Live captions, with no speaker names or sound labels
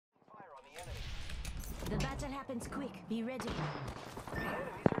battle happens quick. Be ready. The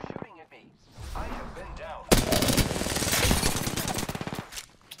enemies are shooting at me. I have been down.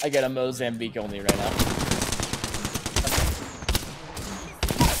 I get a Mozambique only right now.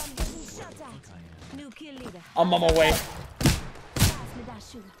 New kill leader. I'm on my way. Pass me that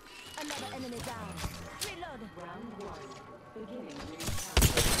sugar. Another enemy down. Reload. Round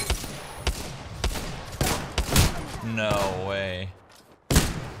 1. No way.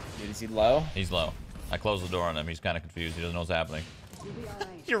 Dude, is he low? He's low. I closed the door on him. He's kind of confused. He doesn't know what's happening.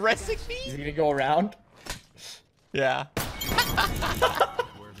 You're resting me? Is he gonna go around? Yeah.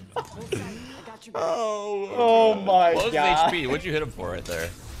 Oh my What was his god. HP? What'd you hit him for right there?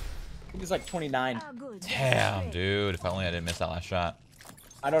 He's like 29. Damn, dude. If only I didn't miss that last shot.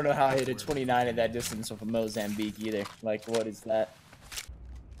 I don't know how I hit a 29 at that distance with a Mozambique either. Like, what is that?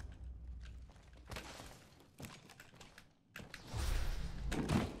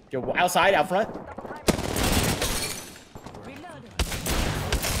 Yo, outside, out front.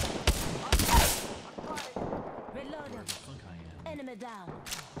 Enemy down.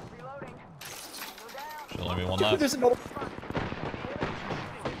 Reloading. Should only be one Dude, left. there's another.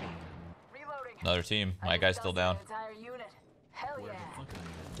 Another team. My guy's still down. Hell yeah.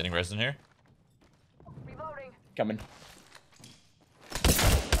 Getting res in here. Reloading. Coming.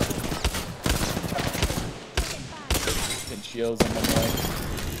 Good shields on my way.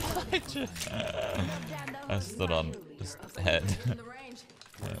 I stood on his head.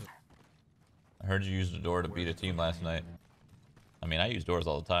 Yeah. I heard you used a door to beat a team last night. I mean, I use doors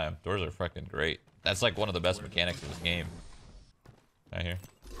all the time. Doors are freaking great. That's like one of the best mechanics of this game. Right here.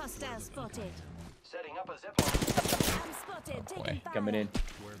 Hostile spotted. Setting up a zipline. I'm spotted. Boy. Taking fire. Coming in.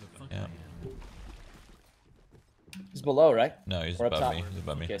 Yeah. He's below, right? No, he's Or up above top. me. He's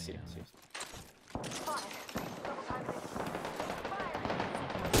above me. Okay, I see.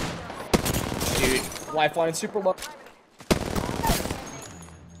 Dude, lifeline super low.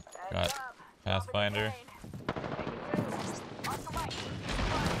 Got Pathfinder.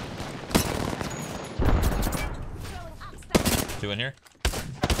 Two in here.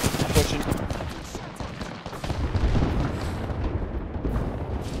 I'm pushing.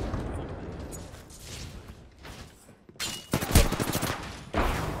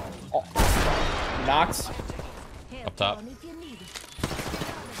 Oh. Knocks. Up top. If you need it.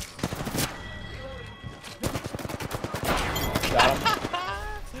 Got him.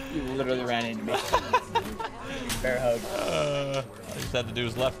 You literally ran into me. Bear hug. I just had to do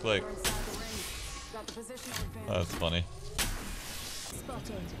his left click. Oh, that's funny.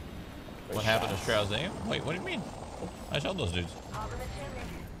 Spotted. What happened to Shroud's aim? Wait, what do you mean? I shot those dudes.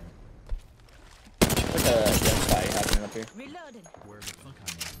 Look at the gunfight happening up here. Reloaded.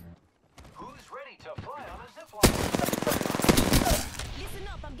 Who's ready to fly on a zipline? Listen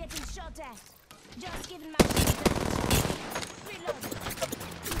up, I'm getting shot at. Just giving my shot back. Reloaded.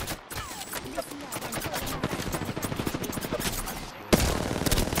 Listen up, I'm throwing my lifeline.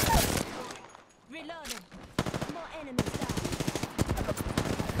 Reloaded. More enemies down.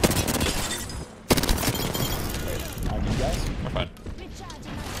 On you guys. We're fine.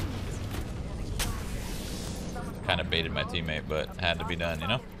 Recharging my teammates. Kind of baited my teammate, but had to be done, you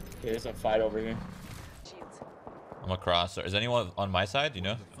know? Okay, there's a fight over here. I'm across. Is anyone on my side? Do you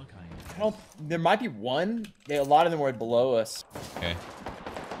know? I don't. There might be one. A lot of them were below us. Okay.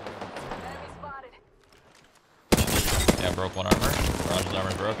 Yeah, broke one armor. Mirage's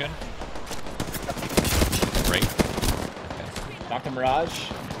armor's broken. Great. Okay. Knocked the Mirage.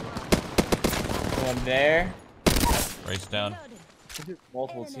 One there. Race down.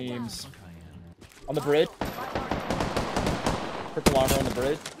 Multiple teams. On the bridge. Purple armor on the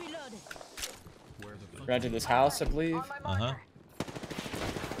bridge. Ran to this house, I believe. Uh-huh.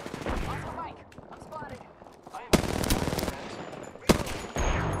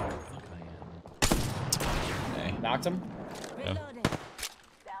 Okay. Knocked him. Yep.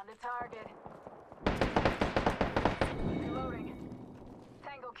 Down to target. Reloading.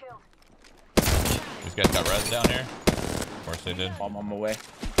 Tango killed. These guys got res down here. Of course they did. I'm on my way.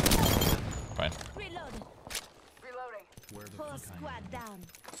 Fine. Reloading. Reloading. Whole squad down.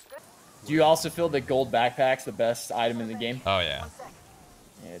 Do you also feel that gold backpack's the best item in the game? Oh, yeah.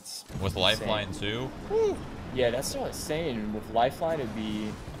 Yeah, it's With insane. lifeline, too. Yeah, that's what I was saying. With lifeline, it'd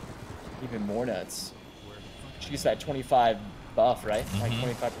be even more nuts. She gets that 25 buff, right? Like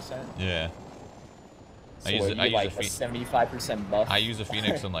 25%. Yeah. So I use you it- I get use like a a 75% buff. I use a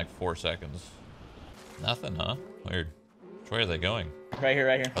Phoenix in like 4 seconds. Nothing, huh? Weird. Which way are they going? Right here,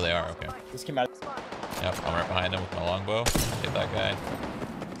 right here. Oh, they are. Okay. This came out. Yep, I'm right behind them with my longbow. Hit that guy.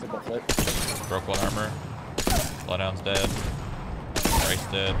 Took a flip. Broke one armor. Bloodhound's dead. Race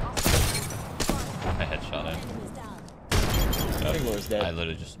dead. I headshot him. Enemies down. Bangalore dead. I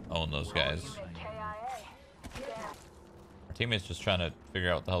literally just own those guys. Our teammate's just trying to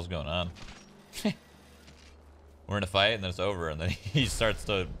figure out what the hell's going on. We're in a fight and then it's over, and then he starts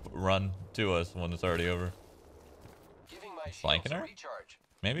to run to us when it's already over. Giving my Flanking shields a her? recharge.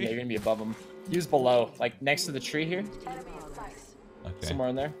 Maybe? Yeah, you're gonna be above him. Use below, like next to the tree here, Okay. somewhere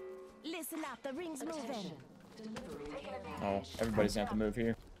in there. Listen up, the ring's moving. Oh, everybody's gonna have to move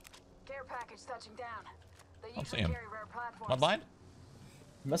here. Care package touching down. They I don't see usually him. carry rare platforms. Am I blind?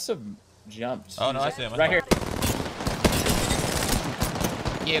 Must have jumped. Oh, no, I see him. Right here.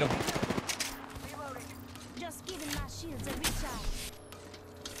 Get him. Reloading. Just giving my shields a recharge.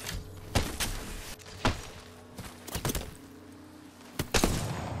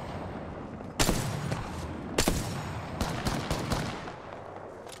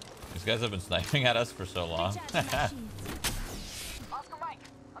 These guys have been sniping at us for so long. Recharging my shields. Oscar Mike.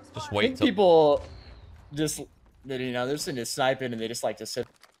 I'm Just spotted. I wait think till people just, you know, they're just into sniping and they just like to sit.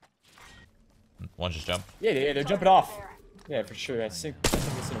 one just jump. Yeah, they're jumping off. Yeah, for sure. I think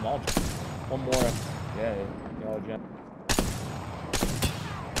it's in them all. One more. Yeah, they all jump.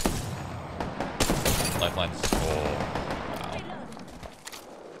 Lifelines. Oh, wow. Reloading.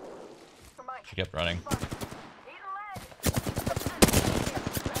 Oscar Mike. She kept running. Eat a leg.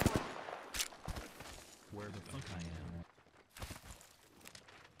 Where the fuck I am?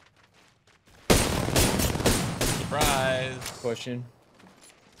 Surprise. Pushing.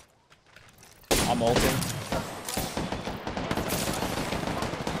 I'm ulting.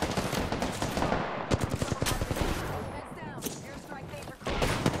 Heads down. Airstrike danger close.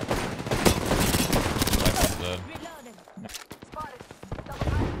 Lifelines dead. Reloading. Spotted. Double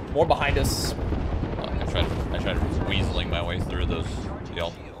time. More behind us. I tried weaseling my way through those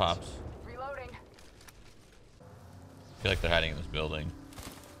yelp pops. Reloading. I feel like they're hiding in this building.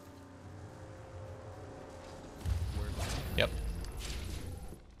 Yep.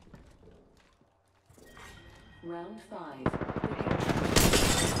 Round 5.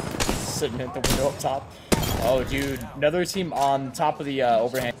 Sitting at the window up top. Oh, dude. Another team on top of the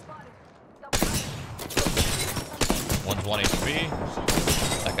overhang. One's 1 HP.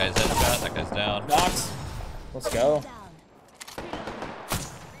 That guy's headshot. That guy's down. Knox. Let's go. Down.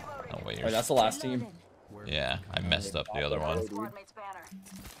 Oh wait, Oh, you're... that's the last team. Reloading. Yeah, I messed up the other one. Squad mate's banner.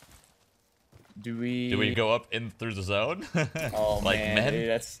 Do we? Do we go up in through the zone? Oh like man, men? dude,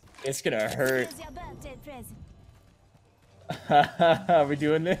 it's gonna hurt. Here's your birthday present. Are we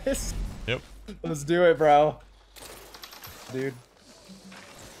doing this? Yep. Let's do it, bro. Dude.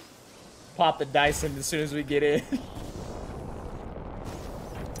 Pop the dice in as soon as we get in.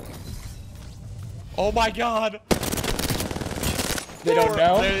 Oh my god! They don't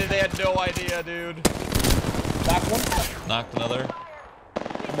know. They had no idea, dude. Back one. Knocked another.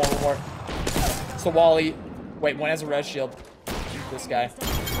 One more. So Wally. Wait, one has a red shield. This guy.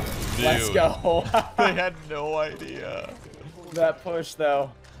 Dude. Let's go. They had no idea. That push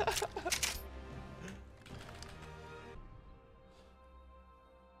though.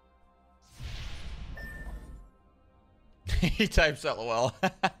 He types LOL.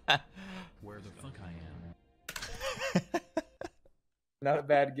 Where the fuck I am? Not a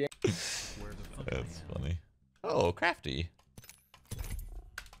bad game. Where the fuck That's I am? funny. Oh, crafty.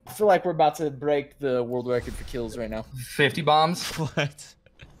 I feel like we're about to break the world record for kills right now. 50 bombs, What?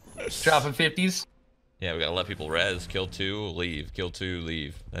 dropping 50s. Yeah, we gotta let people res. Kill 2, leave. Kill 2,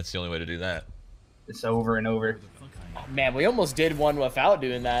 leave. That's the only way to do that. It's over and over. Where the fuck I am? Man, we almost did one without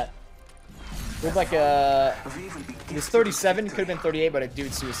doing that. With like a, it was 37, could have been 38, but a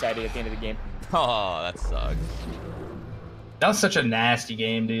dude suicided at the end of the game. Oh, that sucks. That was such a nasty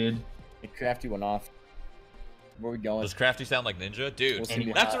game, dude. The crafty went off. Where we going? Does Crafty sound like Ninja? Dude, We'll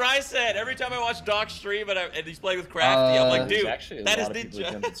see. that's what I said. Every time I watch Doc stream and he's playing with Crafty, I'm like, There's dude, actually a that is lot of people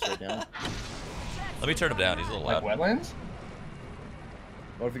Ninja. jumping straight down. Let me turn him down. He's a little Like loud. wetlands?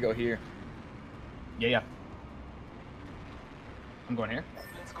 What if we go here? Yeah. I'm going here.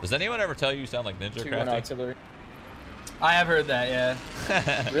 Does anyone ever tell you sound like Ninja, 2-1 Crafty? artillery. I have heard that,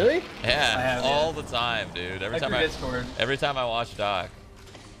 yeah. Really? Yeah, I have, all yeah. the time, dude. Like through Discord. Every time I watch Doc.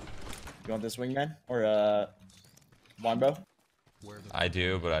 You want this wingman? Or, longbow? Where the I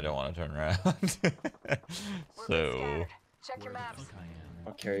do, but I don't want to turn around. We're So, scattered. Check your where the maps. fuck I am?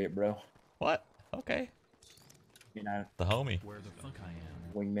 I'll carry it, bro. what? Okay. You know, The homie. Where the fuck I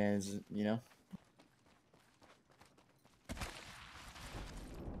am? wingman is, you know.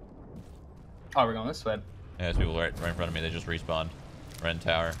 Oh, we're going this way. Yeah, there's people right in front of me. They just respawned. Ren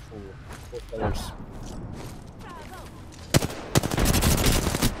Tower. Four pillars.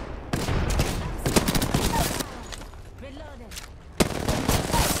 Reloading.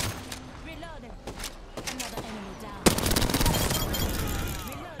 Reloading.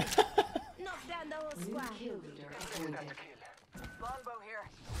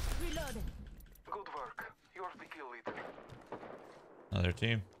 Another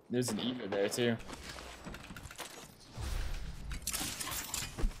team. There's an Eva there too.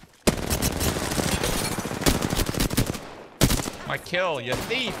 My kill, you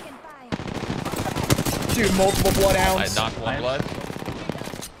thief! Taking fire. Dude, multiple I bloodhounds. knocked one blood.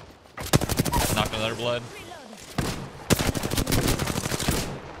 Knocked another blood.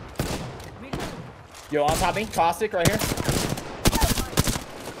 Yo, on top of me. Caustic right here.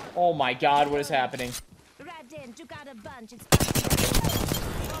 Oh my god, what is happening? Right in, took out a bunch. It's fine.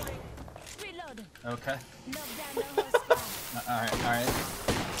 Reload. Okay. Knock down the whole squad. Alright.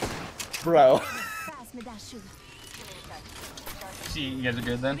 Bro. Pass me that shoot. See, you guys are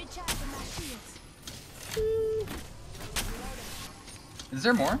good then. Recharging my shields. Is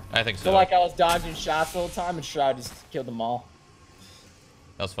there more? I think I so. feel like I was dodging shots the whole time and Shroud just killed them all.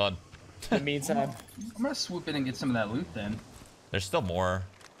 That was fun. In the meantime. I'm gonna swoop in and get some of that loot then. There's still more.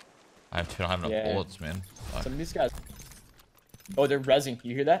 I don't have enough Yeah. bullets, man. Fuck. Some of these guys. Oh, they're rezzing.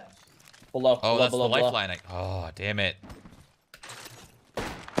 You hear that? Below. Oh, below, that's below, the below. lifeline. Oh, damn it.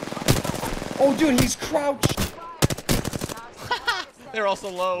 Oh, dude, he's crouched. They're also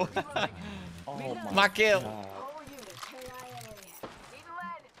low. Oh My kill. God. Whole unit KIA. Need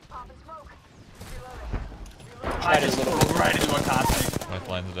lead. Popping smoke. Reloading. I just rolled right into a caustic.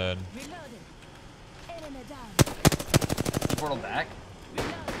 Lifeline's dead. Reloading. Enemy down. Portal back.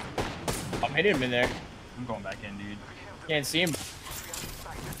 I'm hitting him in there. I'm going back in, dude. Can't see him.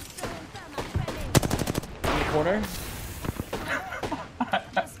 Throwing thermite grenade. In the corner.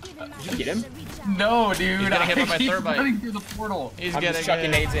 Just giving my Did you get him? shields a recharge. No, dude. He's getting hit by my I keep thermite. running through the portal. He's I'm getting just chucking it.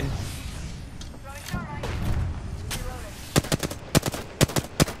 nades in. Throwing thermite.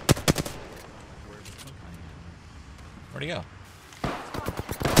 Reloading. Where'd he go?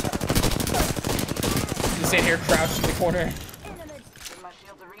 Just in here crouched in the corner. Enemy. Give my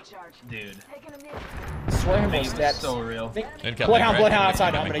shields a recharge. Dude. Taking a knee. Swear him It's most steps. so real. Incoming, Bloodhound, right? bloodhound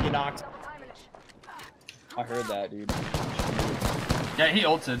outside. I'm Incoming. gonna get knocked. Timing it. I heard that, dude. Yeah, he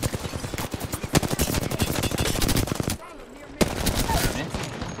ulted.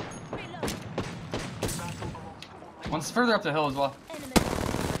 Reload. One's further up the hill as well. Enemy.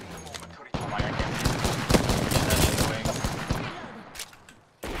 Oh my god, I can't see. That's the wing.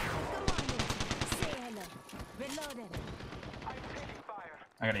 Reloading. Come on in. Say hello. Reloading.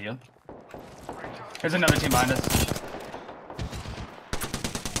 I gotta heal. There's another team behind us.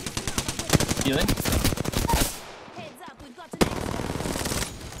 Healing? Heads up, we've got an extra.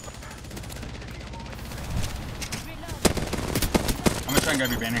 Reloading. I'm gonna try and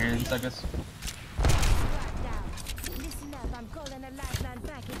grab your banner here, Cycus. Right down. Listen up, I'm calling a lifeline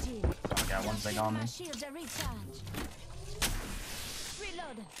package in. Oh my god, one's like on me. My shields are recharged.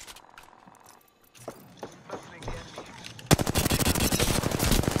 Reloading.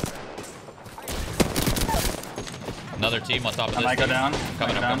 Another team on top of I this might go team. down.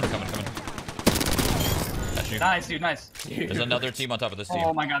 Coming, Might I'm go coming, down. coming. Got you. Nice, dude, nice. There's another team on top of this team.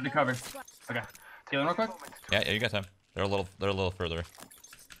 Oh my god, the cover. Okay. Healing real quick. Yeah, you got time. They're a little further.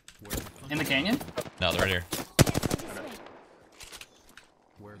 In the canyon? No, they're right here.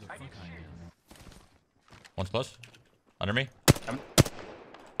 Where the fuck I am. One's close. Under me. Coming.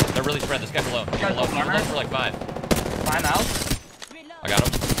 They're really spread. This guy's alone. He's Guys, alone. He's armor? alone for like 5. Fine out. I got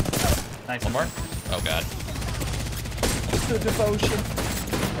him. Nice. One more. Oh god. The devotion.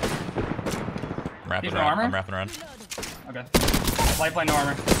 I'm wrapping He's no around. armor? I'm wrapping around. Okay. Lifeline, no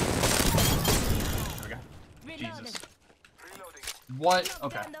armor. There we go. Reloading. Jesus. What?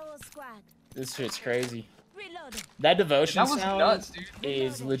 Okay. Down the whole squad. This shit's crazy. Reloading. That devotion That was sound nuts, dude.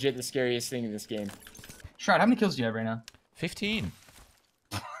 is legit the scariest thing in this game. Shroud, how many kills do you have right now? 15.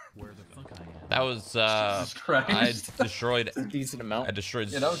 Where the fuck I am. That was Jesus Christ. I destroyed A decent amount. I destroyed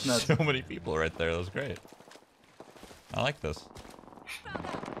Yeah, that was nuts. so many people right there. That was great. I like this.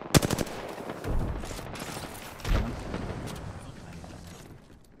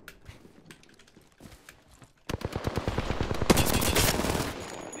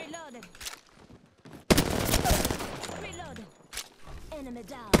 Reloading. Reloading. Enemy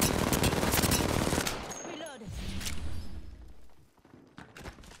down. Reloading.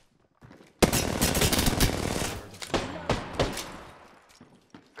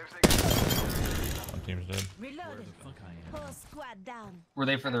 One team's dead. Reloading. Fuck I am. Whole squad down. Were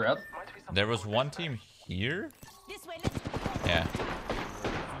they further up? There was one team here. This way, let's go. Yeah.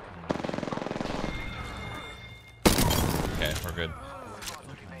 Okay, we're good.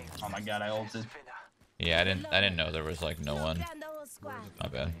 Oh my god, I ulted. Yeah, I didn't know there was like no Knock one. down the whole squad. My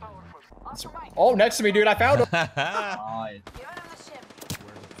bad. Oh, next to me, dude. I found him. Nice. Give it the ship.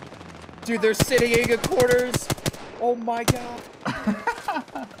 Dude, they're sitting in good quarters. Oh my god.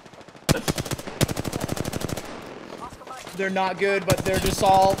 Oscar Mike. They're not good, but they're just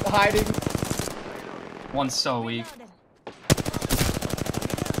all hiding. One's so weak.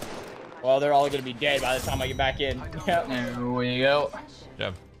 Well, they're all gonna be dead by the time I get back in. Yep. There we go.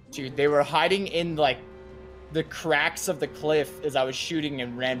 Jeb. Dude, they were hiding in like the cracks of the cliff as I was shooting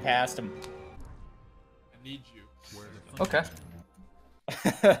and ran past them. I need you. Where the fuck Okay.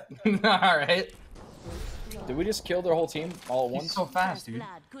 All right. Did we just kill their whole team all at He's once? so fast, dude.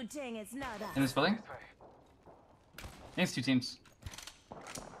 Blood. Good thing it's not us. In this building? I think it's 2 teams.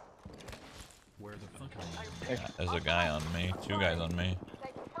 Where the fuck I am? There's a guy on me. 2 guys on me.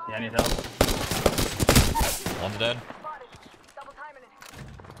 Yeah, I need help. One's dead. Double timing it.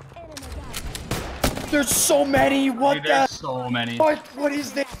 Enemy down. There's so many. What Dude, the? there's so many. Oh What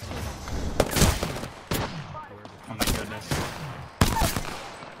is this? my goodness.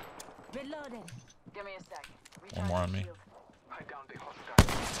 Reloading. Give me a sec. One more on me. Shield. I downed the hostile.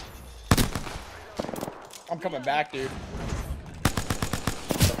 I'm coming back, dude.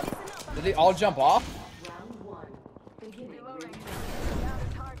 Did they all jump off? Reloading. Down to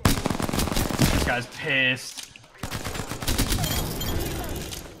target. This guy's pissed.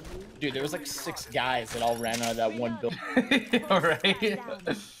 Dude, there was like 6 guys that all ran out of that one building. Alright. Embrace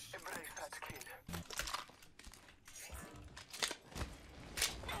that kid.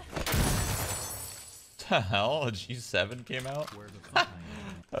 The hell? A G7 came out? Where the fuck I am?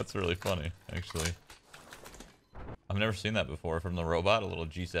 That's really funny, actually. I've never seen that before from the robot. A little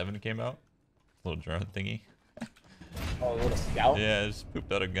G7 came out. Little drone thingy. Oh, a little scout. Yeah, it just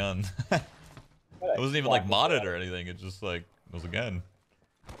pooped out a gun. It wasn't even like modded or anything. It just like it was a gun.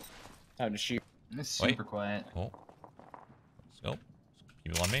 Time to shoot. It's super Wait. quiet. Oh, let's go.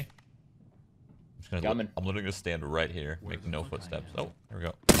 Keep it on me. I'm just gonna. Coming. I'm literally gonna stand right here, make no footsteps. Oh, there we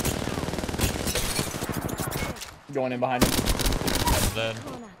go. Going in behind him. One's dead.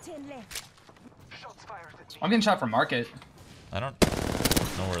 Corner. 10 left. Shots fired at me. I'm getting shot from market. I don't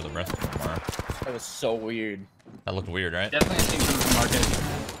know where the rest of them are. That was so weird. That looked weird, right? Definitely a team from market.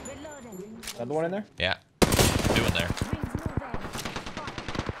 Reloading. Another one in there? Yeah. Doing there. Rings moving.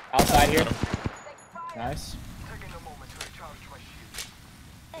 Outside here. Got him. Nice. Taking a moment to recharge my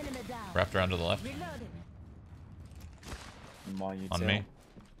shield. Enemy down. Wrapped around to the left. Reloading. Come on, you On too. me.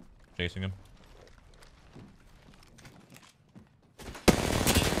 Chasing him.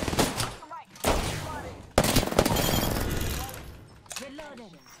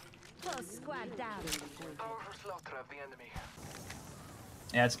 Reloading. Close squad down. Powerful slaughter of the enemy.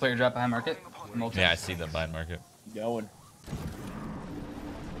 Yeah, it's a player drop behind market. Multi. Yeah, I see them behind market. Going.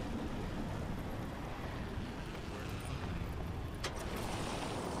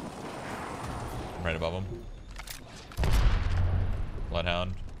 I'm right above him.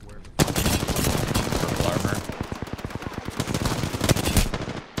 Bloodhound. Where the fuck Purple armor.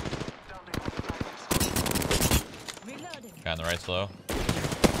 Down the hostile. Reloading. Guy on the right slow.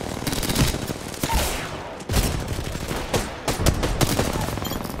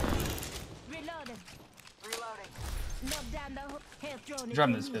 Reloading. Reloading. Knock down the health drone. is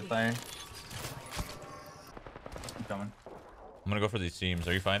Drum this removed. Spitfire. I'm coming. I'm gonna go for these teams.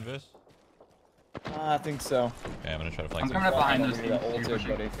 Are you fine, Viz? I think so. Okay, I'm gonna try to flank I'm them. coming up behind those That teams. ulted, You're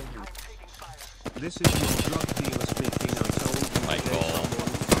pushing. but I think you're- This is your drug dealer speaking. I told you Michael,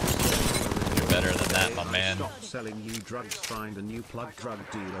 someone you're better than that, my man. stop selling you drugs. Find a new plug drug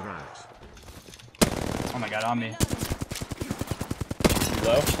dealer out. Oh my god, on me. You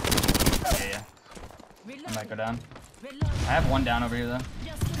low? Yeah. I Reloading. might go down. Reloading. I have one down over here though.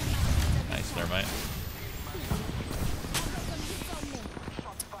 Just give me Nice, thermite.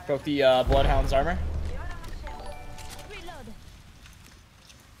 Broke the Bloodhound's armor. Reload.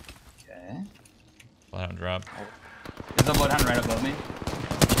 Okay. Bloodhound drop. There's a bloodhound right above me.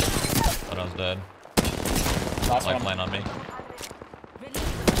 Bloodhound's dead. Last one. Lifeline on me. Reload.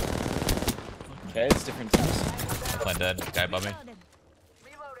 Okay, it's different teams. Lifeline dead. Guy above me.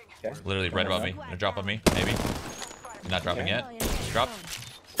 Reloading. Okay. Literally right above me. Gonna drop on me, maybe. He's not dropping yet. Drop.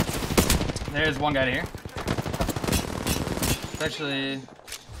 There's one guy here. It's actually.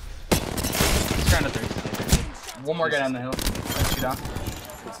 He's trying to 30. One more guy down the hill. Let's shoot down.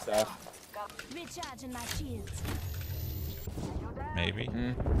 Good stuff. Recharging my shields. Maybe.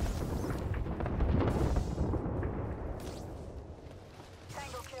 Mm.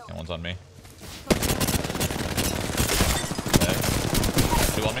 That one's on me. Okay.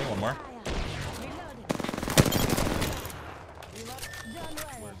 2 on me, one more. Fire. Reloading.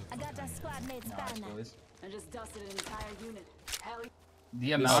 Don't worry. I got a squad mate's banner. Boys. I just dusted an entire unit. Hell yeah.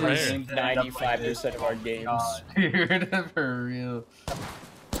 The amount of This is games that end up like 95% of our games. God, dude, for real.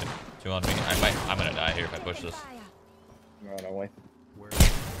 2 on me. I'm gonna die here if I push this. Fire. No, no way. Where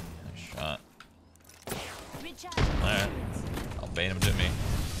Nice shot. Alright. I'll bait him to me.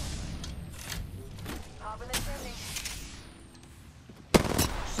 Hop in the chimney.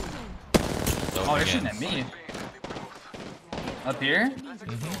 So Oh, they're again. shooting at me. Up here?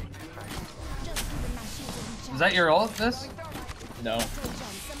 Is that your ult, this? No.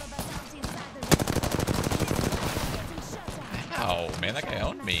 Ow, man, that guy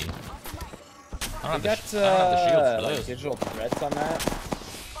owned me. I We don't have got the, I don't have the shields for like this. digital threats on that.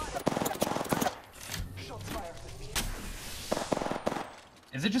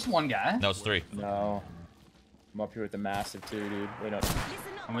 Is it just one guy? No, it's 3. No. I'm up here with the massive too, dude. Wait, no.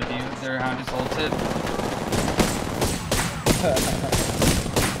 I'm with you. Their hound just ulted.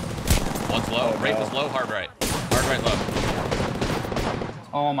 One's low. Oh, Rape no. is low, hard right. Hard right low.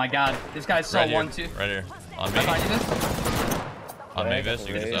 Oh my god. This guy's so Right here. 1-2. Right here. On me. I find you this? On Okay, Mavis.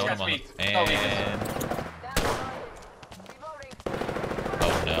 You can just this own guy's him on the... weak. Oh, weak. And... Reloading.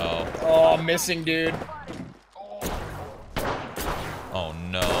 Oh, no. Oh, I'm missing, dude. Oh,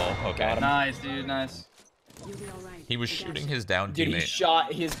 no. Okay. Nice, dude. Nice. You'll be alright. He was shooting his down Dude, he teammate.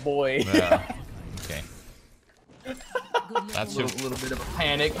 shot his boy. Yeah. Okay. That's A who... little bit of a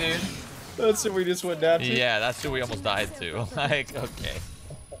panic, dude. That's what we just went down to. Yeah, that's who we almost died to. Like, okay.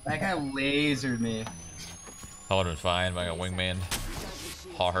 That guy lasered me. I would've been fine, but I got wingman.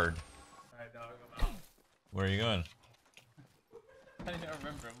 Hard. Alright, dog, I'm out. Where are you going? I don't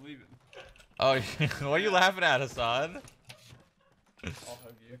remember, I'm leaving. Oh, what are you laughing at, Hassan? I'll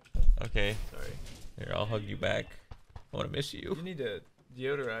hug you. Okay. Sorry. Here, I'll hug you back. I want to miss you. You need to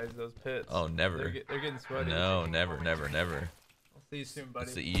deodorize those pits. Oh, never. They're getting sweaty. No, never, never, never. I'll see you soon, buddy.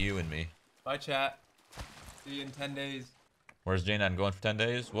 It's the EU in me. Bye, chat. See you in 10 days. Where's J9 going for 10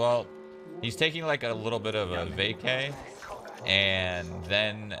 days? Well, he's taking like a little bit of a vacay, and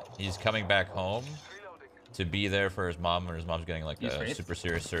then he's coming back home to be there for his mom, and his mom's getting like He's a raped? super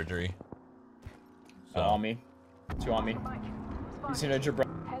serious surgery. So, On me. 2 on me. He's in a jabra.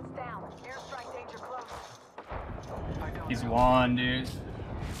 Heads down. Airstrike danger close. He's one, dude.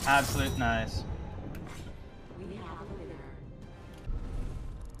 Absolute nice. We have a winner.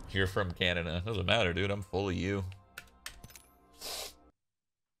 you're from Canada. Doesn't matter, dude. I'm full of you.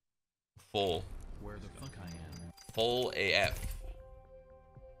 Full. Where the fuck I am. Full AF.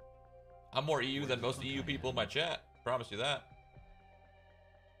 I'm more EU than most EU people in my chat. Promise you that.